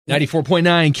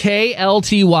94.9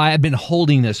 KLTY. I've been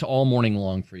holding this all morning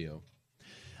long for you.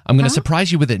 I'm going to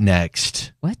surprise you with it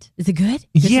next. What? Is it good?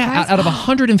 Out of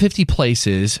 150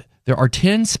 places, there are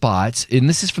 10 spots, and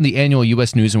this is from the annual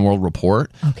U.S. News and World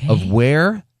Report of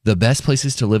where the best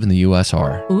places to live in the U.S.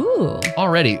 are. Ooh.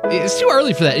 Already. It's too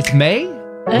early for that. It's May,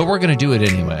 but we're going to do it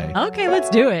anyway. Okay, let's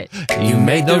do it. You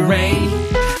made the rain.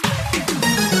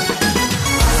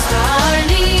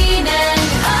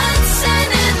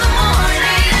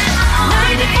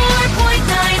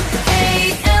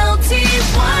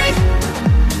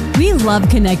 We love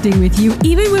connecting with you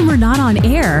even when we're not on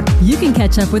air. You can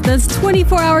catch up with us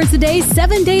 24 hours a day,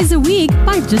 7 days a week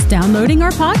by just downloading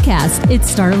our podcast.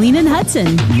 It's Starlene and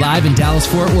Hudson. Live in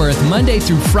Dallas-Fort Worth, Monday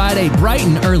through Friday, bright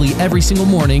and early every single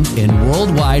morning, and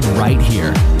worldwide right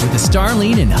here with the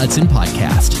Starlene and Hudson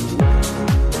podcast.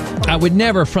 I would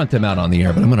never front them out on the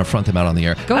air, but I'm going to front them out on the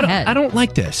air. Go ahead. I don't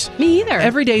like this. Me either.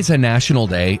 Every day's a national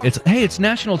day. It's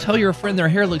National Tell Your Friend Their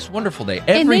Hair Looks Wonderful Day.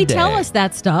 And they tell us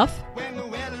that stuff.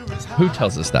 Who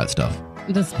tells us that stuff?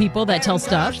 Those people that tell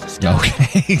stuff.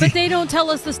 Okay. But they don't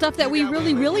tell us the stuff that we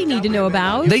really, really need to know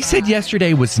about. They said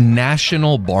yesterday was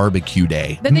National Barbecue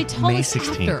Day. But they tell May us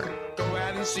 16th.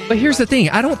 after. But here's the thing.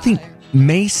 I don't think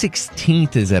May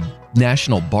 16th is a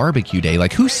National Barbecue Day.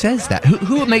 Like, who says that?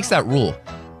 Who makes that rule?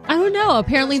 I don't know.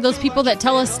 Apparently those people that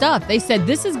tell us stuff, they said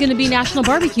this is going to be National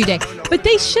Barbecue Day. But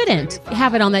they shouldn't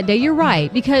have it on that day. You're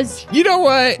right. Because... You know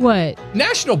what? What?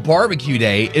 National Barbecue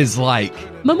Day is like...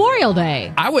 Memorial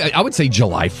Day. I would say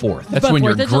July 4th. That's But when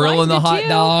you're 4th of July grilling the hot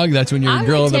dog. That's when you're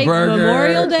grilling the burger.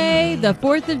 Memorial Day, the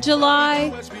 4th of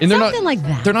July, and something like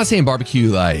that. They're not saying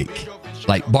barbecue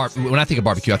when I think of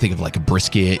barbecue, I think of like a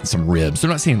brisket and some ribs.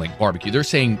 They're not saying like barbecue. They're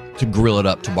saying to grill it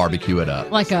up, to barbecue it up.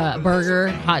 Like a burger,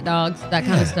 hot dogs, that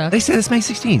kind of stuff. They said it's May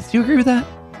 16th. Do you agree with that?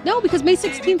 No, because May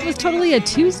 16th was totally a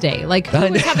Tuesday. Like,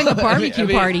 who was having a barbecue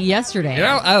party yesterday? You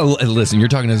know, listen, you're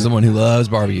talking to someone who loves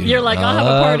barbecue. You're like, I'll have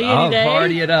a party any day. I'll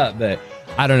party it up, but...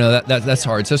 I don't know. That's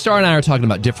hard. So Star and I are talking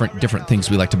about different things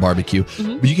we like to barbecue.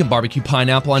 Mm-hmm. But you can barbecue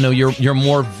pineapple. I know you're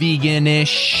more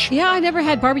vegan-ish. Yeah, I never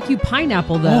had barbecue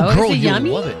pineapple though. Oh, girl, is it yummy?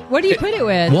 Love it. What do you put it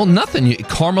with? Well, nothing. It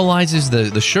caramelizes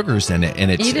the sugars in it, and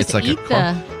it's like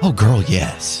oh, girl,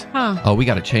 yes. Huh? Oh, we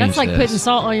got to change. That's like putting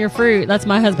salt on your fruit. That's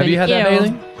my husband. Have you had that,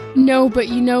 Bailey? No, but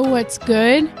you know what's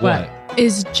good? What?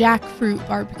 Is jackfruit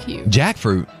barbecue.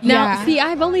 Jackfruit? Now, see,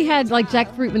 I've only had like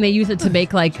jackfruit when they use it to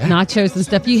make like nachos and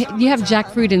stuff. You have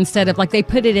jackfruit instead of, like, they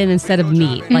put it in instead of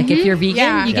meat. Mm-hmm. Like if you're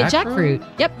vegan, you get jackfruit.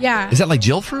 Yep. Yeah. Is that like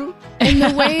Jill fruit? And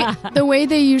the way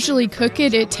they usually cook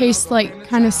it, it tastes like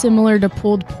kind of similar to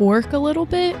pulled pork a little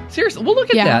bit. Seriously? Well,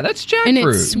 look at that. That's jackfruit. And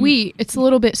it's sweet. It's a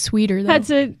little bit sweeter, though. That's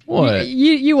it. What?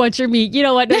 You want your meat. You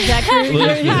don't want no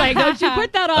jackfruit. He's like, don't you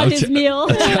put that on his meal.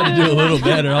 I'll try to do a little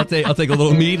better. I'll take a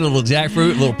little meat, a little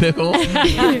jackfruit, a little pickle.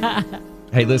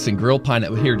 Hey, listen, grilled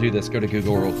pineapple. Here, do this. Go to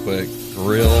Google real quick.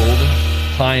 Grilled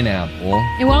pineapple.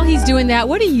 And while he's doing that,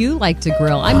 what do you like to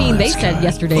grill? I mean, they said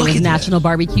yesterday was National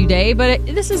Barbecue Day, but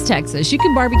this is Texas. You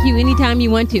can barbecue anytime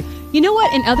you want to. You know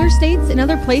what? In other states, in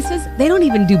other places, they don't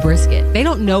even do brisket. They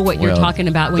don't know what you're talking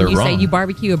about when you say you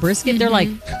barbecue a brisket. They're like,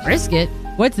 brisket?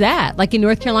 What's that? Like in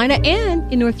North Carolina.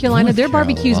 And in North Carolina, their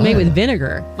barbecue is made with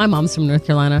vinegar. My mom's from North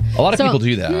Carolina. A lot of people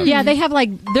do that. Yeah, they have like,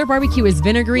 their barbecue is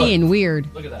vinegary and weird.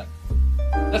 Look at that.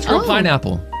 That's grilled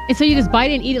pineapple. And so you just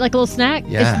bite it and eat it like a little snack?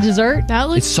 Yeah. It's dessert? That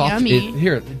looks soft. yummy.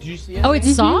 Here, did you see it? Oh,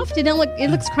 it's soft? It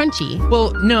looks crunchy.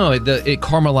 Well, no, it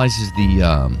caramelizes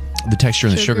the texture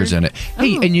and the sugars in it.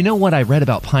 Hey, and you know what I read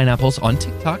about pineapples on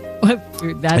TikTok? I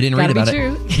didn't read about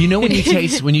it. You know when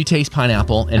you taste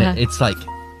pineapple and it's like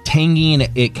tangy and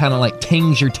it kind of like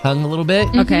tangs your tongue a little bit?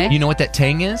 Okay. You know what that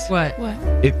tang is? What?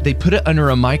 If they put it under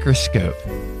a microscope.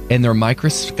 And they're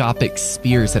microscopic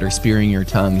spears that are spearing your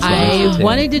tongue. So I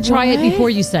wanted to try it before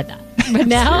you said that. But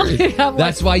now,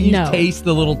 that's why you taste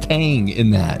the little tang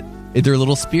in that. They're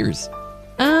little spears.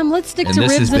 Let's stick to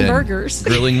ribs and burgers.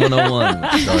 Grilling 101.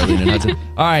 Darlene and Hudson.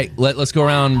 All right, let's go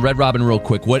around Red Robin real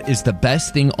quick. What is the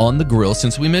best thing on the grill,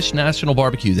 since we missed National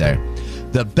Barbecue Day?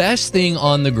 The best thing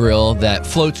on the grill that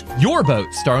floats your boat,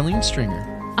 Starlene Stringer.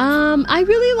 I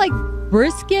really like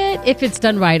brisket if it's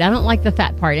done right. I don't like the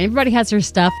fat part. Everybody has their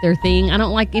stuff, their thing. I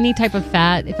don't like any type of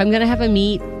fat. If I'm going to have a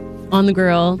meat on the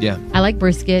grill, I like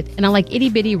brisket. And I like itty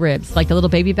bitty ribs, like the little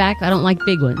baby back. I don't like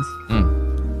big ones.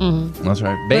 That's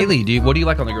right. Bailey, what do you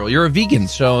like on the grill? You're a vegan,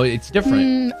 so it's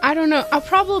different. I don't know. I'll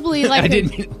probably like I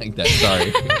didn't mean it like that.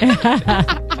 Sorry.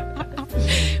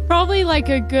 Probably like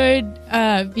a good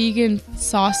vegan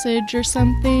sausage or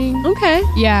something. Okay.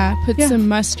 Yeah, put some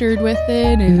mustard with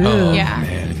it. And Oh, yeah.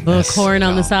 man. Little corn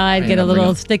on the side. Get a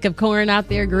little stick of corn out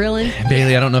there grilling.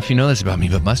 Bailey, I don't know if you know this about me,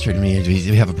 but mustard and me,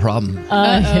 we have a problem.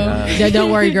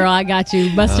 Don't worry, girl. I got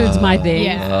you. Mustard's my thing.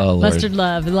 Yeah. Oh, Lord. Mustard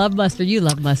love. Love mustard. You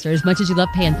love mustard as much as you love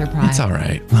Panther Pride. It's all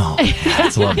right. Oh,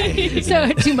 it's love hate. So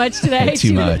too much today?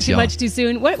 Too much, Too y'all. much too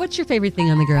soon? What's your favorite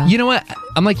thing on the grill? You know what?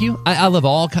 I'm like you. I love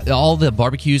all the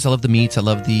barbecues. I love the meats. I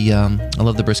love the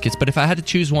briskets. But if I had to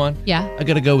choose one, I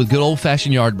got to go with good old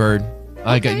fashioned yard bird.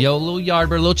 I got a little yard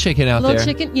bird, a little chicken out there. Little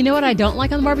chicken. You know what I don't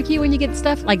like on the barbecue when you get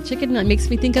stuff like chicken that makes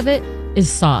me think of it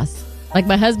is sauce. Like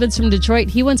my husband's from Detroit.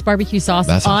 He wants barbecue sauce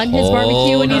on his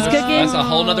barbecue when he's cooking. That's a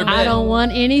whole nother bit. I don't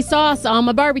want any sauce on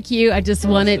my barbecue. I just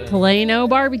want it plain old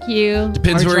barbecue.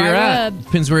 Depends where you're at.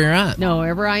 Depends where you're at. No,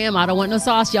 wherever I am, I don't want no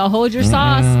sauce. Y'all hold your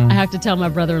sauce. I have to tell my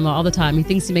brother-in-law all the time. He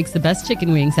thinks he makes the best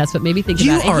chicken wings. That's what made me think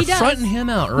about it. You are fronting him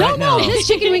out right now. No, his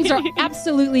chicken wings are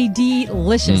absolutely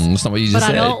delicious. That's not what you just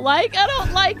said. But I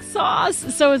don't like sauce.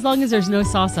 So as long as there's no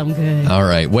sauce, I'm good. All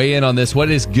right, weigh in on this.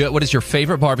 What is good? What is your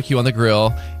favorite barbecue on the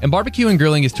grill? And barbecue and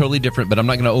grilling is totally different, but I'm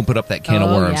not going to open up that can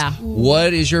of worms. Yeah.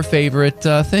 What is your favorite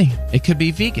thing? It could be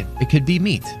vegan. It could be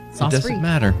meat. Sauce it doesn't free.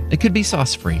 matter. It could be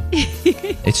sauce free.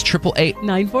 It's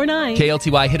 888-949.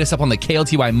 KLTY. Hit us up on the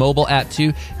KLTY mobile app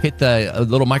too. Hit the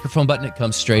little microphone button. It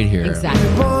comes straight here. Exactly.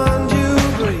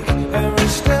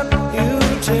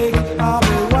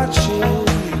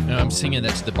 I'm singing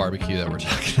that's the barbecue that we're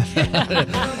talking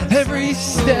about. Every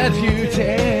step you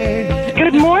take.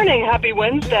 Good morning. Happy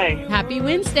Wednesday. Happy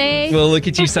Wednesday. Well, look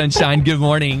at you, sunshine. Good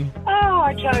morning. Oh,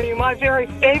 I tell you, my very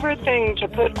favorite thing to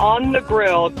put on the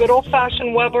grill, good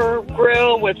old-fashioned Weber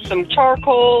grill with some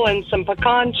charcoal and some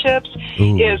pecan chips,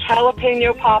 is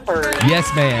jalapeno poppers.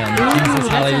 Yes, ma'am. Jesus,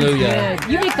 hallelujah.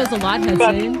 You make those a lot,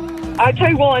 Hudson. I tell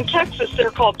you, well, in Texas,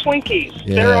 they're called Twinkies.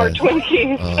 Yeah. There are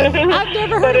Twinkies. I've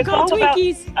never heard it called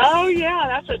Twinkies. Oh, yeah,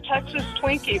 that's a Texas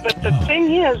Twinkie. But the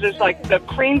thing is like the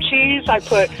cream cheese, I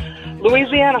put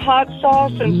Louisiana hot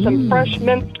sauce and some fresh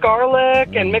minced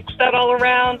garlic and mix that all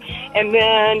around. And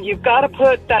then you've got to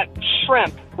put that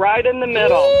shrimp right in the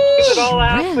middle. Scoop it all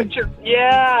out. Put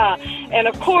and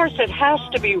of course, it has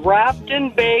to be wrapped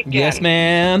in bacon. Yes,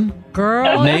 ma'am.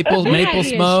 Girl. Maple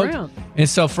smoke. And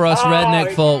so for us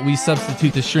redneck folk, we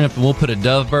substitute the shrimp and we'll put a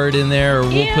dove bird in there or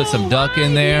we'll put some duck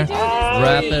in there.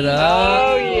 Wrap it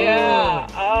up.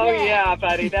 Oh, yeah,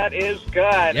 buddy. That is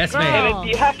good. Yes, ma'am. And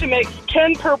you have to make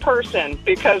 10 per person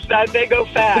because they go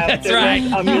fast. That's right.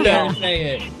 You better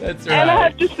say it. That's right. And I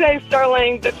have to say,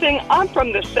 Starling, the thing, I'm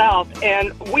from the South,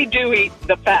 and we do eat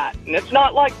the fat. And it's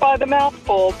not like by the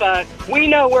mouthful, but we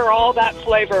know where all that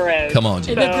flavor is. Come on,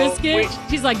 And the brisket,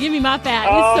 she's like, give me my fat.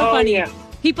 It's so funny. Yeah.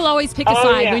 People always pick a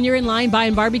side when you're in line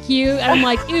buying barbecue. And I'm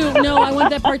like, ew, no, I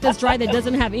want that part that's dry that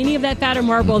doesn't have any of that fat or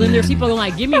marble. Then there's people who are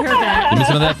like, give me her fat. Give me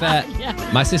some of that fat. Yeah.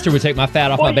 My sister would take my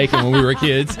fat off my bacon when we were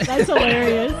kids. That's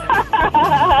hilarious.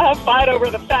 Fight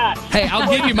over the fat. Hey, I'll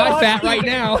give you my fat right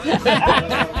now.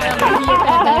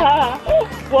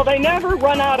 Well, they never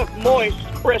run out of moist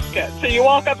brisket. So you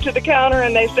walk up to the counter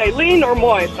and they say, lean or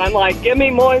moist? I'm like, give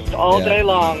me moist all day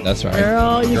long. That's right.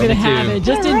 Girl, you can have it.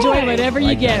 Just enjoy whatever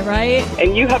you get, right?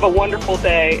 And you have a wonderful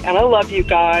day. And I love you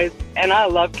guys. And I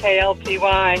love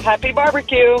KLTY. Happy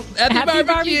barbecue. Happy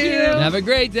barbecue. Have a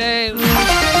great day.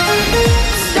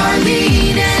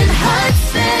 Starlene and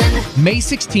Hudson. May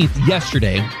 16th,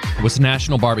 yesterday, was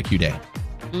National Barbecue Day.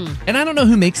 And I don't know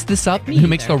who makes this up, who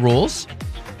makes the rules.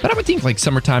 But I would think like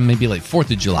summertime, maybe like 4th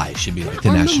of July should be like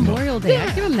the national. Memorial Day. I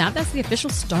give them that. That's the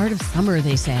official start of summer,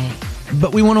 they say.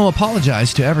 But we want to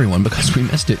apologize to everyone because we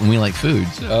missed it and we like food.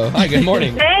 So, hi, good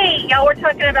morning. Hey, y'all were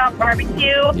talking about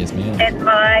barbecue. Yes, ma'am. And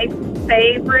my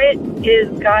favorite is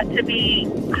got to be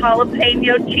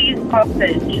jalapeno cheese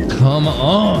sausage. Come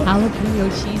on.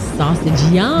 Jalapeno cheese sausage.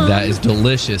 Yum. That is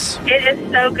delicious. It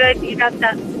is so good. You got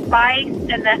that spice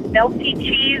and that melty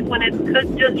cheese when it's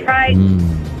cooked just right.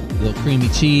 A little creamy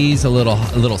cheese, a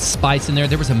little spice in there.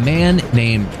 There was a man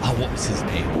named, what was his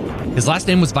name? His last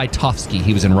name was Vitovsky.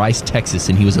 He was in Rice, Texas,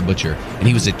 and he was a butcher. And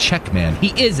he was a Czech man. He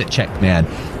is a Czech man.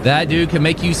 That dude can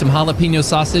make you some jalapeno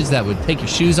sausage that would take your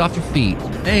shoes off your feet.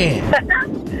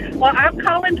 Man. Well, I'm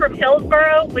calling from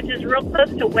Hillsboro, which is real close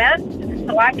to West,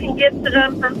 so I can get to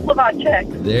them from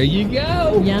Slovacek. There you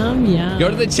go. Yum, yum.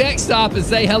 Go to the Czech stop and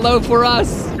say hello for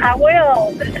us. I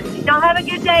will. Y'all have a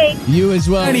good day. You as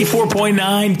well.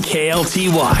 94.9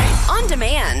 KLTY. On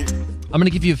demand. I'm going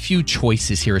to give you a few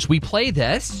choices here as we play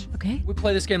this. Okay. We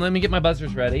play this game. Let me get my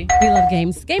buzzers ready. We love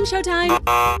games. Game show time.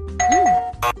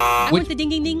 I want the ding,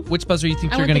 ding, ding. Which buzzer do you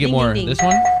think I you're want going to the get ding, more? ding, ding. This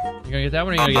one? You're going to get that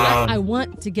one or you're going to get that one? I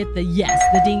want to get the yes,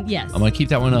 the ding, yes. I'm going to keep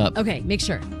that one up. Okay, make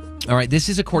sure. All right, this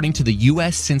is according to the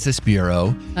U.S. Census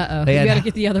Bureau. Uh-oh, we got to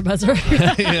get the other buzzer.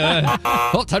 Yeah.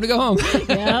 Well, time to go home.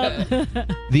 Yep.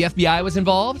 The FBI was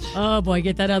involved. Oh, boy,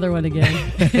 get that other one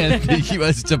again. And the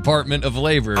U.S. Department of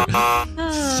Labor.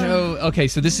 So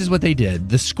this is what they did.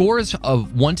 The scores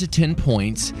of 1 to 10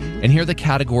 points, and here are the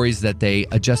categories that they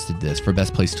adjusted this for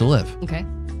best place to live. Okay.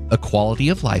 A quality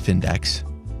of life index,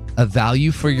 a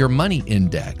value for your money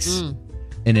index,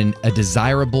 and a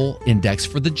desirable index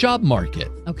for the job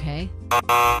market. Okay.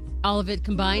 All of it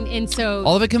combined. And so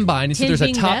all of it combined. And so there's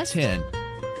a top best? 10.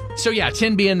 So yeah,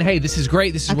 10 being, hey, this is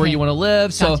great. This is where you want to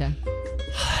live. So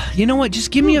you know what? Just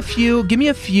give me a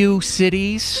few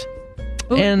cities.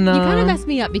 Ooh, and you kind of messed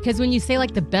me up because when you say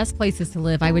like the best places to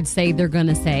live, I would say they're going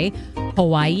to say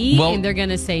Hawaii, and they're going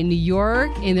to say New York,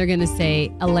 and they're going to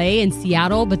say LA and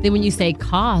Seattle. But then when you say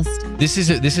cost, this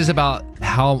is about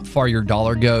how far your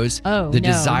dollar goes. The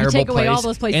desirable you take away place all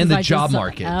those places and the I job just saw.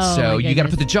 market. Oh, so you got to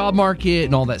put the job market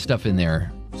and all that stuff in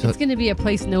there. So it's going to be a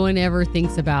place no one ever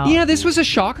thinks about. Yeah, this was a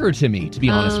shocker to me, to be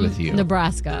honest with you.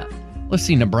 Nebraska. Let's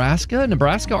see, Nebraska.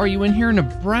 Nebraska, are you in here?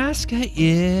 Nebraska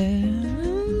is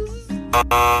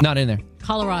not in there.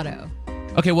 Colorado.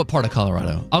 Okay, what part of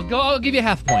Colorado? I'll give you a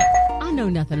half point. I know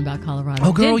nothing about Colorado.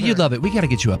 Oh, girl, Denver. you'd love it. We got to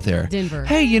get you up there. Denver.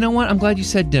 Hey, you know what? I'm glad you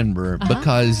said Denver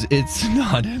because it's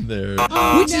not in there.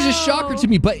 Which is a shocker to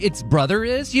me, but its brother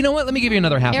is. You know what? Let me give you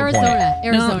another half a point.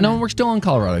 Arizona. No, we're still in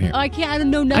Colorado here. Oh, I can't. I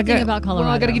know nothing about Colorado.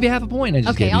 Well, I got to give you half a point. I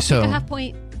just gave you. I'll take a half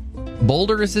point.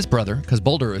 Boulder is his brother because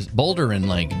Boulder and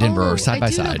like Denver are side by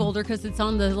side. I do know Boulder because it's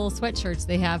on the little sweatshirts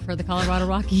they have for the Colorado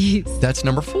Rockies. That's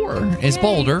number 4 is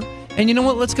Boulder. And you know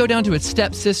what? Let's go down to its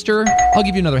stepsister. I'll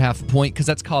give you another half a point because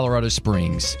that's Colorado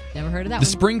Springs. Never heard of that The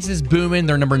one. Springs is booming.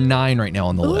 They're number 9 right now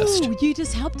on the list. You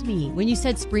just helped me. When you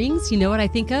said Springs, you know what I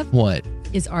think of? What?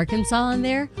 Is Arkansas in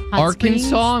there?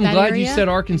 Arkansas? I'm glad you said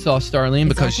Arkansas, Starlene,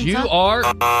 because you are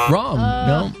wrong.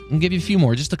 No, I'll give you a few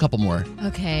more, just a couple more.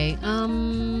 Okay.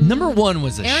 Number 1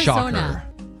 was Arizona. Shocker.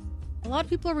 A lot of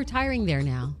people are retiring there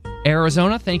now.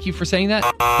 Arizona, thank you for saying that.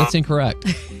 That's incorrect.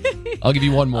 I'll give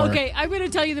you one more. Okay, I'm going to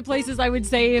tell you the places I would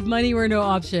say if money were no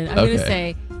option. I'm going to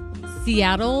say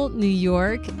Seattle, New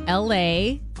York,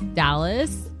 LA,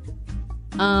 Dallas,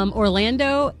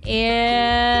 Orlando,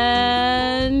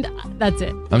 and that's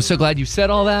it. I'm so glad you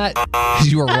said all that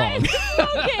because you were wrong.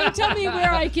 Okay, tell me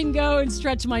where I can go and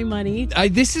stretch my money.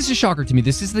 This is a shocker to me.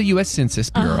 This is the U.S. Census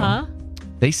Bureau.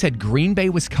 They said Green Bay,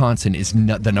 Wisconsin is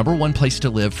the number 1 place to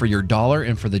live for your dollar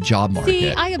and for the job market. See,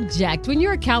 I object. When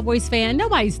you're a Cowboys fan,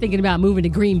 nobody's thinking about moving to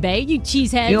Green Bay. You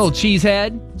cheeseheads. You little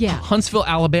cheesehead. Yeah. Huntsville,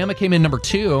 Alabama came in number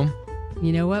 2.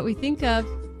 You know what we think of?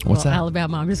 What's that?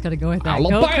 Alabama. I'm just going to go with that.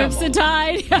 Alabama. Go Crimson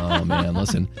Tide. Oh, man,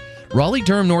 listen. Raleigh,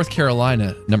 Durham, North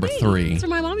Carolina, number 3. That's where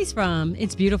my mommy's from.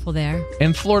 It's beautiful there.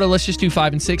 And Florida, let's just do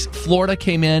 5 and 6. Florida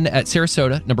came in at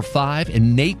Sarasota, number 5,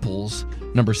 and Naples,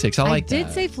 number 6. I like that. I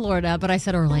did say Florida, but I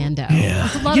said Orlando.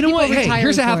 Yeah. You know what? Hey,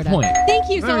 here's a half point. Thank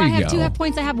you. So There I you have go. 2 half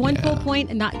points. I have 1 full point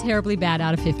and not terribly bad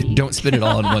out of 50. Don't spend it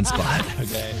all in one spot.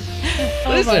 Okay.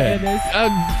 Listen, my goodness.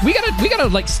 We gotta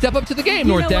like step up to the game,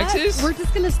 North Texas. We're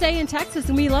just gonna stay in Texas,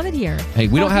 and we love it here. Hey,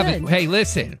 we don't have it. Hey,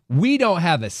 listen, we don't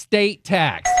have a state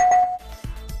tax.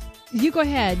 You go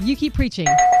ahead. You keep preaching.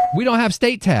 We don't have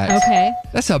state tax. Okay.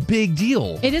 That's a big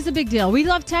deal. It is a big deal. We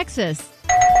love Texas.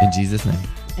 In Jesus' name.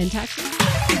 And Texas.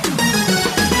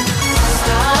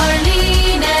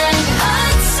 Starlene and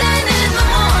Hudson in the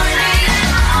morning.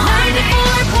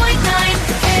 94.9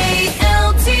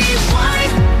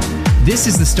 KLTY. This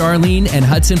is the Starlene and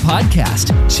Hudson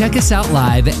podcast. Check us out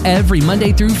live every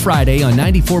Monday through Friday on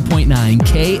 94.9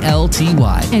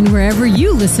 KLTY. And wherever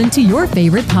you listen to your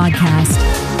favorite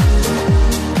podcast.